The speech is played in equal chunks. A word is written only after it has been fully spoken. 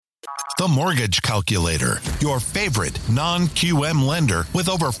The Mortgage Calculator, your favorite non-QM lender with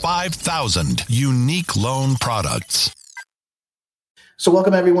over 5,000 unique loan products. So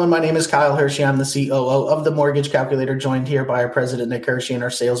welcome, everyone. My name is Kyle Hershey. I'm the COO of the Mortgage Calculator, joined here by our president, Nick Hershey, and our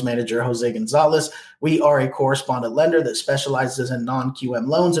sales manager, Jose Gonzalez. We are a correspondent lender that specializes in non-QM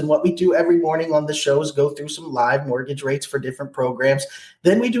loans. And what we do every morning on the show is go through some live mortgage rates for different programs.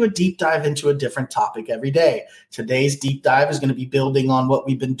 Then we do a deep dive into a different topic every day. Today's deep dive is going to be building on what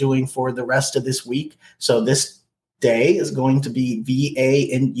we've been doing for the rest of this week. So this day is going to be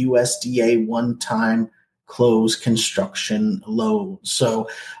VA and USDA one-time close construction loans. So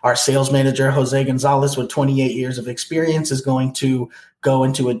our sales manager, Jose Gonzalez, with 28 years of experience, is going to go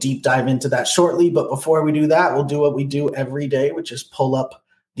into a deep dive into that shortly. But before we do that, we'll do what we do every day, which is pull up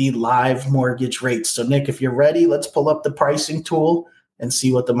the live mortgage rates. So Nick, if you're ready, let's pull up the pricing tool and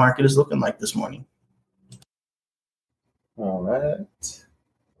see what the market is looking like this morning. All right.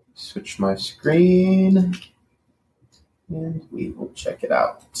 Switch my screen and we will check it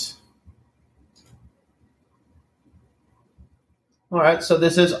out. All right, so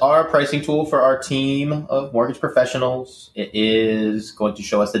this is our pricing tool for our team of mortgage professionals. It is going to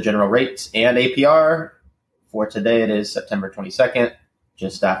show us the general rates and APR. For today, it is September 22nd,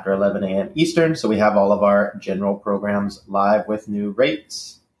 just after 11 a.m. Eastern. So we have all of our general programs live with new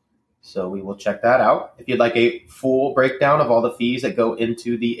rates. So we will check that out. If you'd like a full breakdown of all the fees that go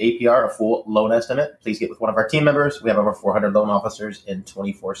into the APR, a full loan estimate, please get with one of our team members. We have over 400 loan officers in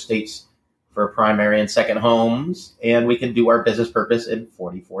 24 states. For primary and second homes, and we can do our business purpose in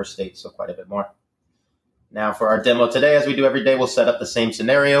 44 states, so quite a bit more. Now for our demo today, as we do every day, we'll set up the same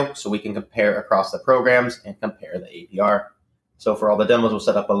scenario so we can compare across the programs and compare the APR. So for all the demos, we'll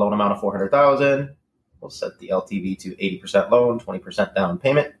set up a loan amount of $400,000. We'll set the LTV to 80% loan, 20% down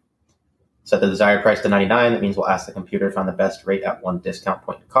payment. Set the desired price to $99. That means we'll ask the computer to find the best rate at one discount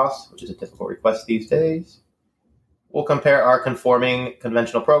point to cost, which is a typical request these days. We'll compare our conforming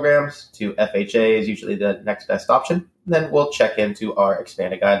conventional programs to FHA is usually the next best option. Then we'll check into our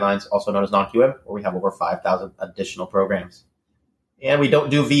expanded guidelines, also known as non-QM, where we have over 5,000 additional programs. And we don't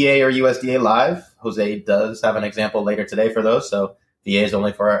do VA or USDA live. Jose does have an example later today for those. So VA is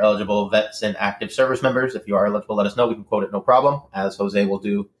only for our eligible vets and active service members. If you are eligible, let us know. We can quote it no problem, as Jose will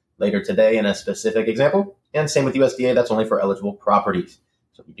do later today in a specific example. And same with USDA, that's only for eligible properties.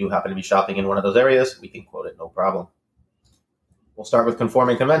 So if you do happen to be shopping in one of those areas, we can quote it no problem. We'll start with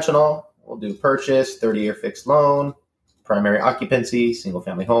conforming conventional. We'll do purchase, 30-year fixed loan, primary occupancy,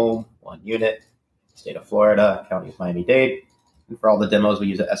 single-family home, 1 unit, state of Florida, county of Miami-Dade. And for all the demos, we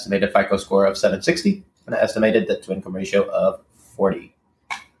use an estimated FICO score of 760 and an estimated debt-to-income ratio of 40.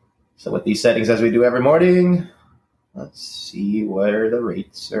 So with these settings, as we do every morning, let's see where the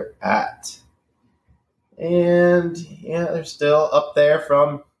rates are at. And yeah, they're still up there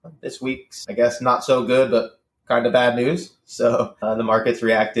from this week's, I guess, not so good, but kind of bad news. So the market's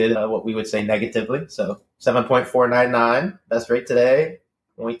reacted what we would say negatively. So 7.499, best rate today,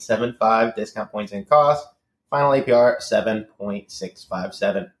 0.75 discount points in cost. Final APR,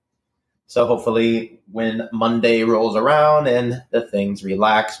 7.657. So hopefully when Monday rolls around and the things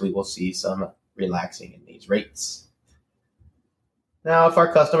relax, we will see some relaxing in these rates. Now, if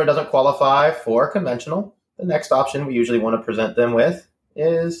our customer doesn't qualify for conventional, the next option we usually want to present them with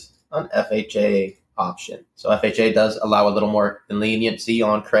is an FHA option. So FHA does allow a little more leniency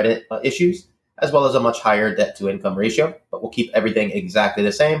on credit issues, as well as a much higher debt to income ratio, but we'll keep everything exactly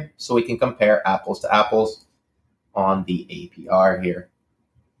the same so we can compare apples to apples on the APR here.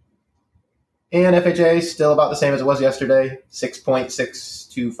 And FHA is still about the same as it was yesterday,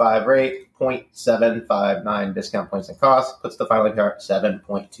 6.625 rate, 0.759 discount points in cost, puts the final APR at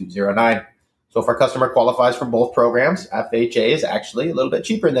 7.209. So if our customer qualifies for both programs, FHA is actually a little bit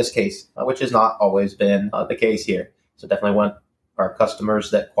cheaper in this case, which has not always been the case here. So definitely want our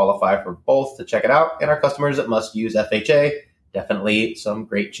customers that qualify for both to check it out. And our customers that must use FHA, definitely some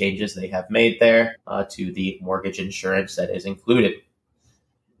great changes they have made there to the mortgage insurance that is included.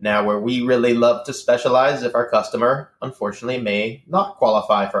 Now, where we really love to specialize is if our customer, unfortunately, may not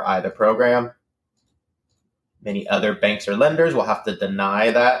qualify for either program. Many other banks or lenders will have to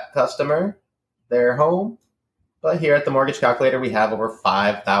deny that customer their home. But here at the Mortgage Calculator, we have over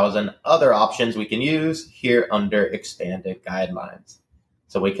 5,000 other options we can use here under expanded guidelines.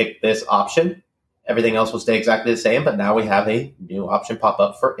 So we kick this option. Everything else will stay exactly the same, but now we have a new option pop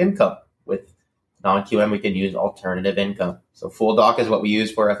up for income. With non-QM, we can use alternative income. So full doc is what we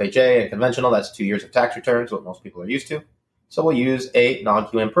use for FHA and conventional. That's 2 years of tax returns, what most people are used to. So we'll use a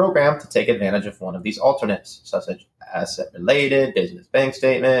non-QM program to take advantage of one of these alternates, such as asset-related, business bank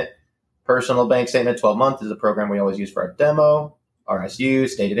statement, personal bank statement. 12 month is a program we always use for our demo. RSU,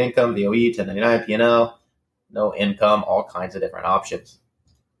 stated income, VOE, 1099, P&L, no income, all kinds of different options.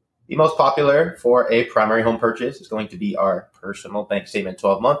 The most popular for a primary home purchase is going to be our personal bank statement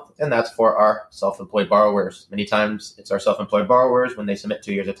 12-month, and that's for our self-employed borrowers. Many times it's our self-employed borrowers when they submit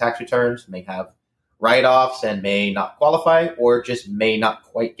 2 years of tax returns, may have write-offs and may not qualify, or just may not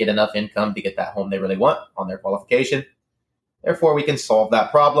quite get enough income to get that home they really want on their qualification. Therefore, we can solve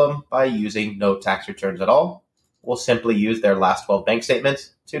that problem by using no tax returns at all. We'll simply use their last 12 bank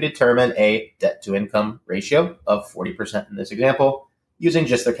statements to determine a debt-to-income ratio of 40% in this example, using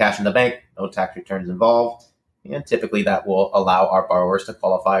just their cash in the bank, no tax returns involved. And typically that will allow our borrowers to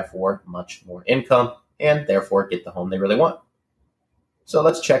qualify for much more income and therefore get the home they really want. So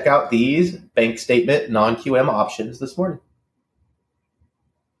let's check out these bank statement non-QM options this morning.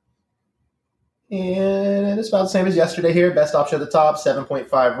 And it's about the same as yesterday here. Best option at the top,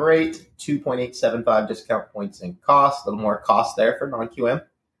 7.5 rate, 2.875 discount points in cost. A little more cost there for non-QM.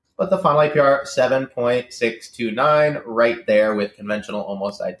 But the final APR, 7.629, right there with conventional,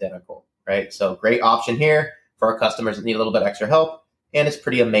 almost identical, right? So great option here for our customers that need a little bit extra help. And it's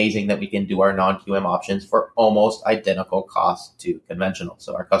pretty amazing that we can do our non-QM options for almost identical cost to conventional.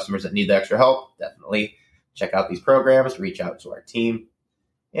 So our customers that need the extra help, definitely check out these programs, reach out to our team.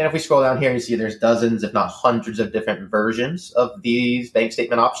 And if we scroll down here, you see there's dozens, if not hundreds of different versions of these bank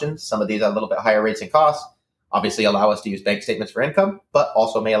statement options. Some of these are a little bit higher rates and costs. Obviously allow us to use bank statements for income, but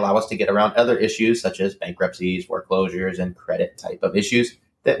also may allow us to get around other issues such as bankruptcies, foreclosures, and credit type of issues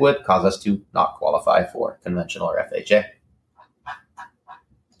that would cause us to not qualify for conventional or FHA.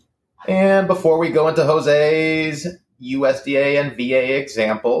 And before we go into Jose's USDA and VA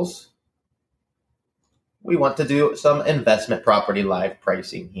examples, we want to do some investment property live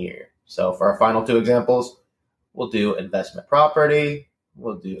pricing here. So for our final two examples, we'll do investment property,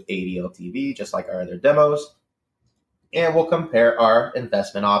 we'll do ADLTV, just like our other demos, and we'll compare our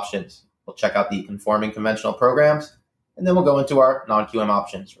investment options. We'll check out the conforming conventional programs, and then we'll go into our non-QM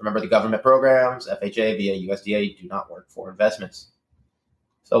options. Remember, the government programs, FHA, VA, USDA, do not work for investments.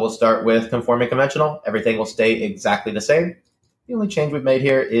 So we'll start with conforming conventional. Everything will stay exactly the same. The only change we've made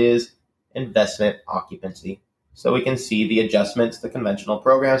here is investment occupancy. So we can see the adjustments the conventional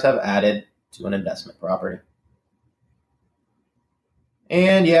programs have added to an investment property.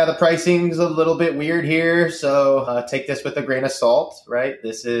 And yeah, the pricing's a little bit weird here, so take this with a grain of salt, right?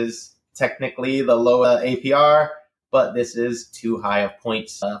 This is technically the low APR, but this is too high of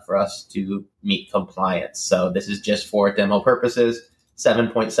points for us to meet compliance. So this is just for demo purposes,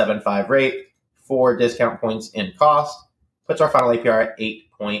 7.75 rate, 4 discount points in cost, puts our final APR at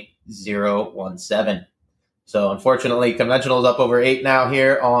 8.017. So unfortunately, conventional is up over 8 now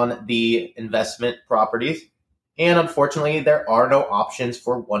here on the investment properties. And unfortunately, there are no options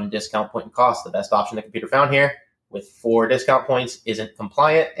for 1 discount point in cost. The best option the computer found here with 4 discount points isn't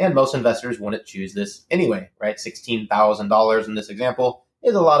compliant, and most investors wouldn't choose this anyway, right? $16,000 in this example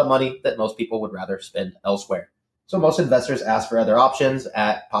is a lot of money that most people would rather spend elsewhere. So most investors ask for other options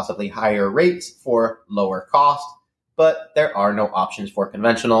at possibly higher rates for lower cost, but there are no options for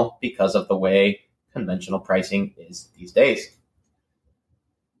conventional because of the way conventional pricing is these days.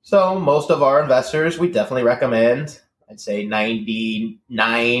 So most of our investors, we definitely recommend, I'd say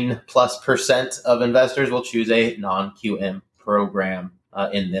 99+% of investors will choose a non-QM program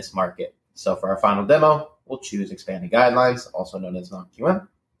in this market. So for our final demo, we'll choose expanded guidelines, also known as non-QM.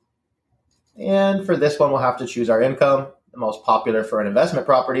 And for this one, we'll have to choose our income. The most popular for an investment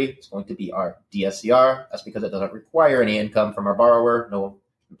property is going to be our DSCR. That's because it doesn't require any income from our borrower, no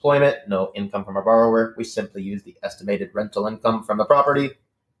employment, no income from our borrower. We simply use the estimated rental income from the property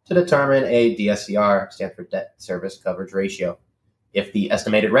to determine a DSCR, stands for debt service coverage ratio. If the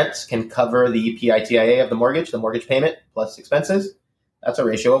estimated rents can cover the PITIA of the mortgage payment plus expenses, that's a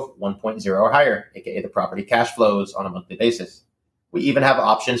ratio of 1.0 or higher, aka the property cash flows on a monthly basis. We even have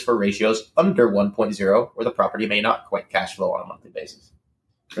options for ratios under 1.0 where the property may not quite cash flow on a monthly basis.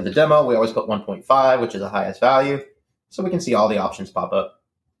 For the demo, we always put 1.5, which is the highest value, so we can see all the options pop up.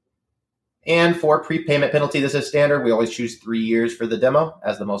 And for prepayment penalty, this is standard. We always choose 3 years for the demo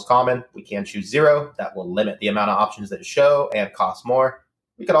as the most common. We can choose 0. That will limit the amount of options that show and cost more.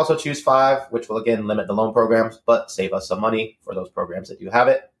 We could also choose 5, which will again limit the loan programs, but save us some money for those programs that do have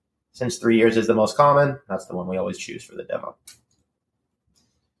it. Since 3 years is the most common, that's the one we always choose for the demo.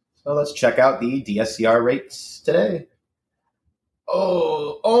 So let's check out the DSCR rates today.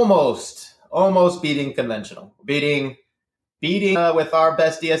 Oh, almost beating conventional. Beating with our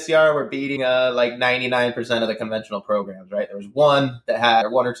best DSCR, we're beating like 99% of the conventional programs, right? There was one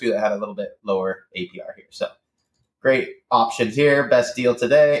or two that had a little bit lower APR here. So great options here. Best deal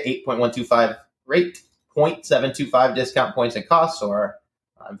today, 8.125 rate, 0.725 discount points and costs, so our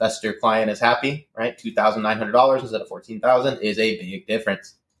investor client is happy, right? $2,900 instead of $14,000 is a big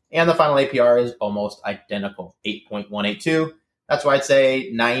difference. And the final APR is almost identical, 8.182. That's why I'd say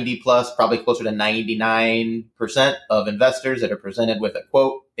 90 plus, probably closer to 99% of investors that are presented with a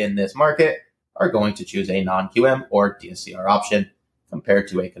quote in this market are going to choose a non-QM or DSCR option compared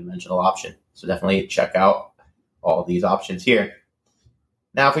to a conventional option. So definitely check out all these options here.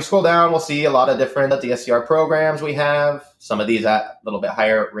 Now, if we scroll down, we'll see a lot of different DSCR programs we have. Some of these at a little bit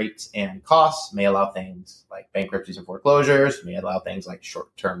higher rates and costs may allow things like bankruptcies and foreclosures, may allow things like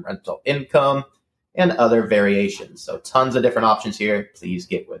short-term rental income, and other variations. So tons of different options here. Please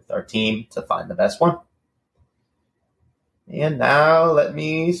get with our team to find the best one. And now let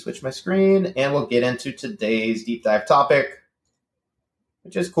me switch my screen and we'll get into today's deep dive topic,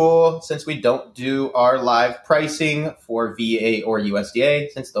 which is cool since we don't do our live pricing for VA or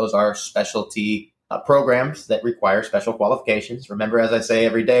USDA, since those are specialty programs that require special qualifications. Remember, as I say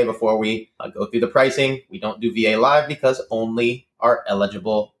every day before we go through the pricing, we don't do VA live because only our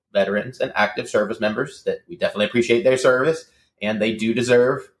eligible veterans and active service members, that we definitely appreciate their service and they do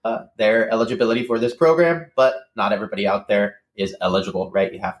deserve their eligibility for this program, but not everybody out there is eligible,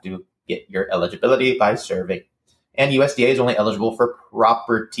 right? You have to get your eligibility by serving. And USDA is only eligible for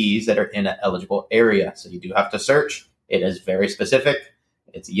properties that are in an eligible area. So you do have to search. It is very specific.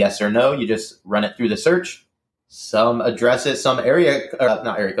 It's yes or no. You just run it through the search. Some addresses, some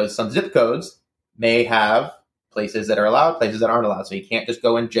some zip codes may have places that are allowed, places that aren't allowed. So you can't just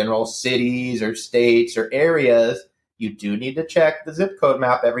go in general cities or states or areas. You do need to check the zip code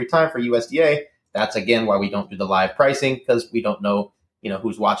map every time for USDA. That's, again, why we don't do the live pricing, because we don't know,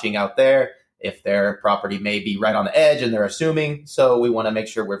 who's watching out there, if their property may be right on the edge and they're assuming. So we want to make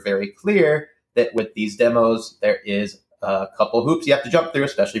sure we're very clear that with these demos, there is a couple hoops you have to jump through,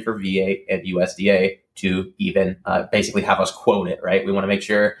 especially for VA and USDA, to even basically have us quote it, right? We want to make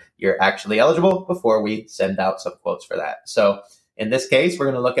sure you're actually eligible before we send out some quotes for that. So in this case, we're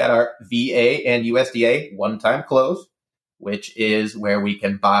going to look at our VA and USDA one-time close, which is where we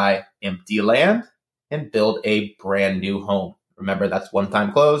can buy empty land and build a brand new home. Remember, that's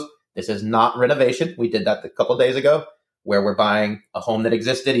one-time close. This is not renovation. We did that a couple days ago, where we're buying a home that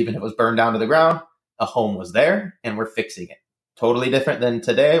existed, even if it was burned down to the ground. A home was there, and we're fixing it. Totally different than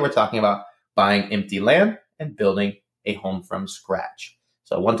today. We're talking about buying empty land and building a home from scratch.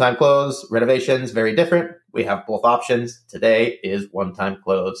 So one-time close, renovations, very different. We have both options. Today is one-time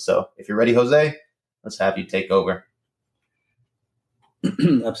close. So if you're ready, Jose, let's have you take over.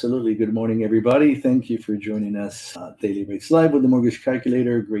 Absolutely. Good morning, everybody. Thank you for joining us Daily Rates Live with the Mortgage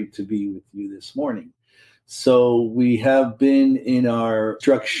Calculator. Great to be with you this morning. So we have been in our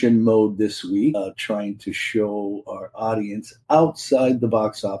instruction mode this week, trying to show our audience outside the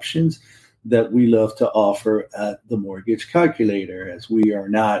box options that we love to offer at the Mortgage Calculator. As we are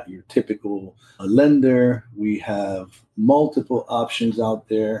not your typical lender, we have multiple options out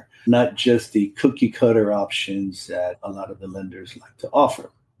there, not just the cookie cutter options that a lot of the lenders like to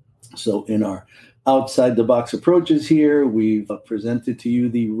offer. So in our outside the box approaches here, we've presented to you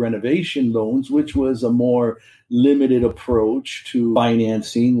the renovation loans, which was a more limited approach to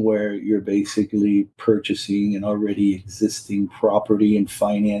financing, where you're basically purchasing an already existing property and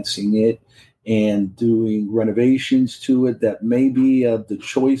financing it and doing renovations to it that may be the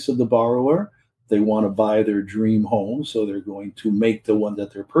choice of the borrower. They want to buy their dream home, so they're going to make the one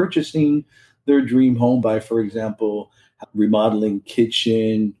that they're purchasing their dream home by, for example, remodeling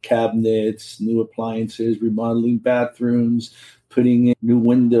kitchen, cabinets, new appliances, remodeling bathrooms, putting in new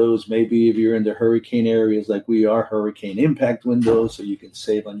windows. Maybe if you're in the hurricane areas like we are, hurricane impact windows, so you can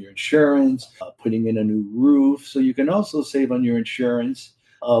save on your insurance, putting in a new roof, so you can also save on your insurance.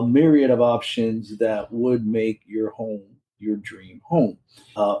 A myriad of options that would make your home your dream home.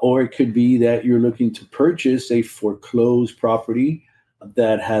 Or it could be that you're looking to purchase a foreclosed property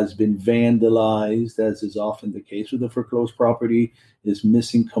that has been vandalized, as is often the case with a foreclosed property, is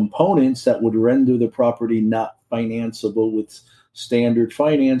missing components that would render the property not financeable with standard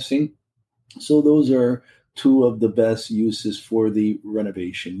financing. So those are two of the best uses for the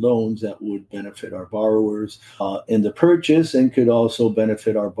renovation loans that would benefit our borrowers in the purchase, and could also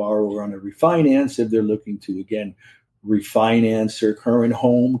benefit our borrower on a refinance if they're looking to, again, refinance their current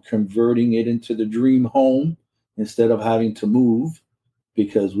home, converting it into the dream home instead of having to move,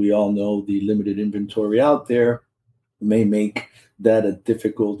 because we all know the limited inventory out there may make that a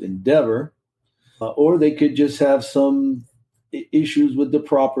difficult endeavor. Or they could just have some issues with the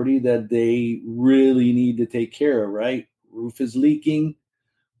property that they really need to take care of, right? Roof is leaking,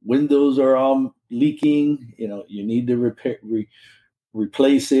 windows are leaking, you need to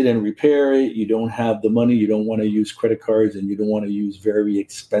replace it and repair it. You don't have the money. You don't want to use credit cards, and you don't want to use very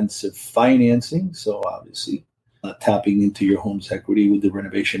expensive financing. So obviously, tapping into your home's equity with the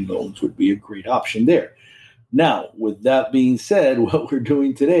renovation loans would be a great option there. Now, with that being said, what we're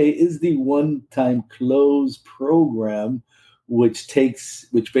doing today is the one-time close program, which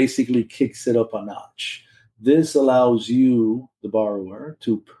basically kicks it up a notch. This allows you, the borrower,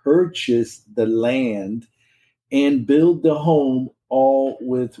 to purchase the land and build the home all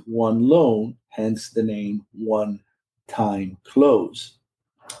with one loan, hence the name one-time close.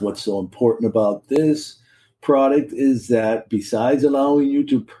 What's so important about this product is that besides allowing you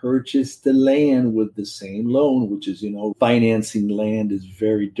to purchase the land with the same loan, which is, financing land is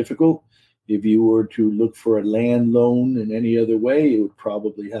very difficult. If you were to look for a land loan in any other way, it would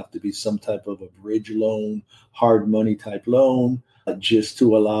probably have to be some type of a bridge loan, hard money type loan, just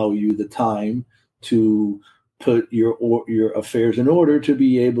to allow you the time to put your affairs in order to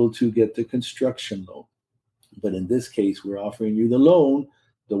be able to get the construction loan. But in this case, we're offering you the loan,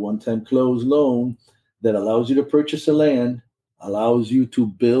 the one-time close loan, that allows you to purchase the land, allows you to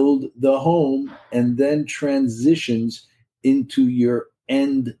build the home, and then transitions into your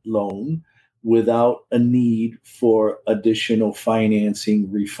end loan without a need for additional financing,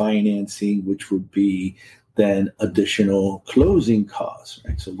 refinancing, which would be then additional closing costs.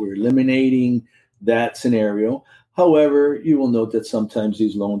 Right? So we're eliminating that scenario. However, you will note that sometimes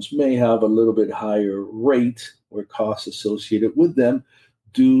these loans may have a little bit higher rate or costs associated with them,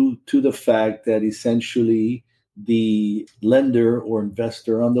 due to the fact that essentially the lender or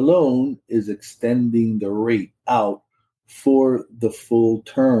investor on the loan is extending the rate out for the full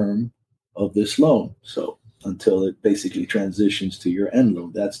term of this loan. So until it basically transitions to your end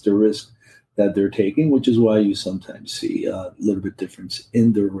loan, that's the risk that they're taking, which is why you sometimes see a little bit difference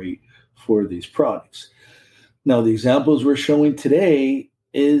in the rate for these products. Now, the examples we're showing today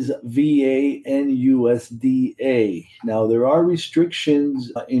is VA and USDA. Now, there are restrictions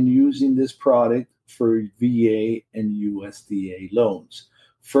in using this product for VA and USDA loans.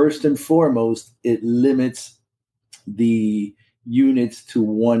 First and foremost, it limits the units to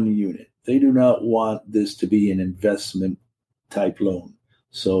one unit. They do not want this to be an investment type loan.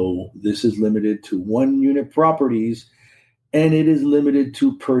 So this is limited to one unit properties, and it is limited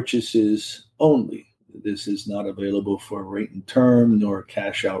to purchases only. This is not available for rate and term nor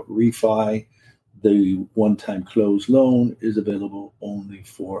cash out refi. The one-time close loan is available only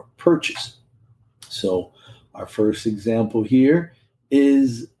for purchase. So our first example here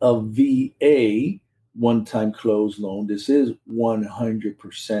is a VA one-time close loan. This is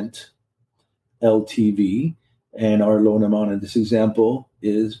 100% LTV, and our loan amount in this example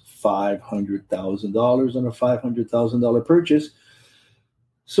is $500,000 on a $500,000 purchase.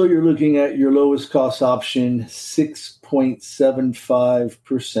 So you're looking at your lowest cost option,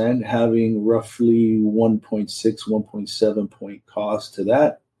 6.75%, having roughly 1.7 point cost to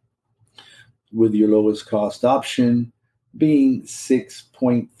that, with your lowest cost option being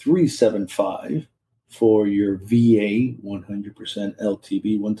 6.375 for your VA 100%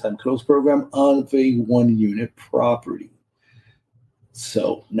 LTV one-time close program on a one-unit property.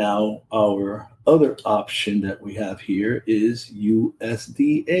 So now our other option that we have here is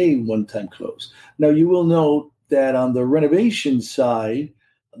USDA one-time close. Now you will note that on the renovation side,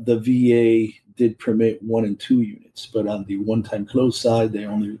 the VA did permit 1 and 2 units, but on the one-time close side, they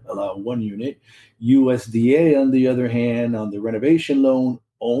only allow 1 unit. USDA, on the other hand, on the renovation loan,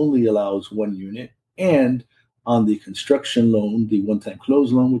 only allows 1 unit. And on the construction loan, the one-time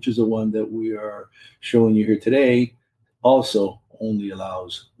close loan, which is the one that we are showing you here today, also only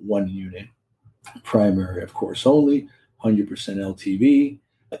allows 1 unit. Primary, of course, only 100% LTV.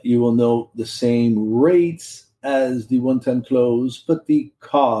 You will note the same rates as the one-time close, but the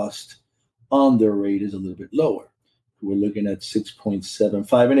cost on the rate is a little bit lower. We're looking at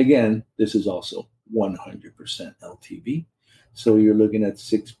 6.75. And again, this is also 100% LTV. So you're looking at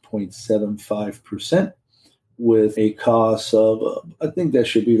 6.75% with a cost of, I think that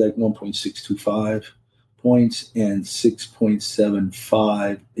should be like 1.625 points, and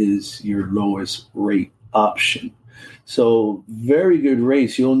 6.75 is your lowest rate option. So very good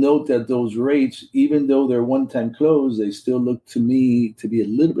rates. You'll note that those rates, even though they're one-time close, they still look to me to be a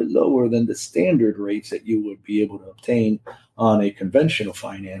little bit lower than the standard rates that you would be able to obtain on a conventional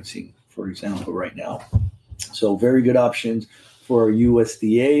financing, for example, right now. So very good options for our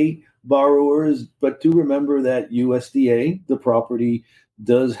USDA borrowers. But do remember that USDA, the property,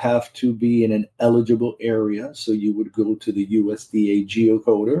 does have to be in an eligible area. So you would go to the USDA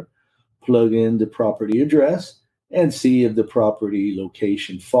geocoder, plug in the property address, and see if the property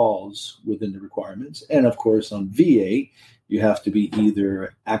location falls within the requirements. And of course, on VA, You have to be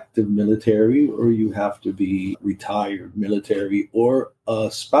either active military or you have to be retired military or a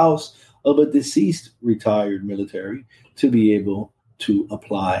spouse of a deceased retired military to be able to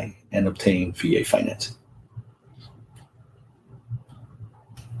apply and obtain VA financing.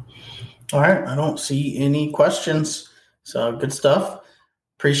 All right. I don't see any questions. So good stuff.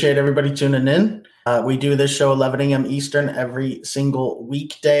 Appreciate everybody tuning in. We do this show 11 a.m. Eastern every single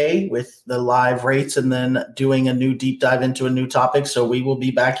weekday with the live rates and then doing a new deep dive into a new topic. So we will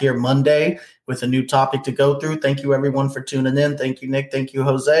be back here Monday with a new topic to go through. Thank you, everyone, for tuning in. Thank you, Nick. Thank you,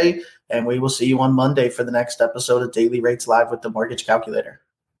 Jose. And we will see you on Monday for the next episode of Daily Rates Live with the Mortgage Calculator.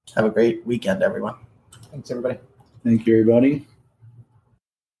 Have a great weekend, everyone. Thanks, everybody. Thank you, everybody.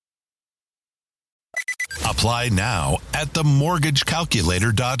 Apply now at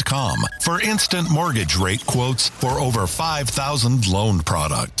themortgagecalculator.com for instant mortgage rate quotes for over 5,000 loan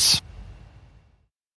products.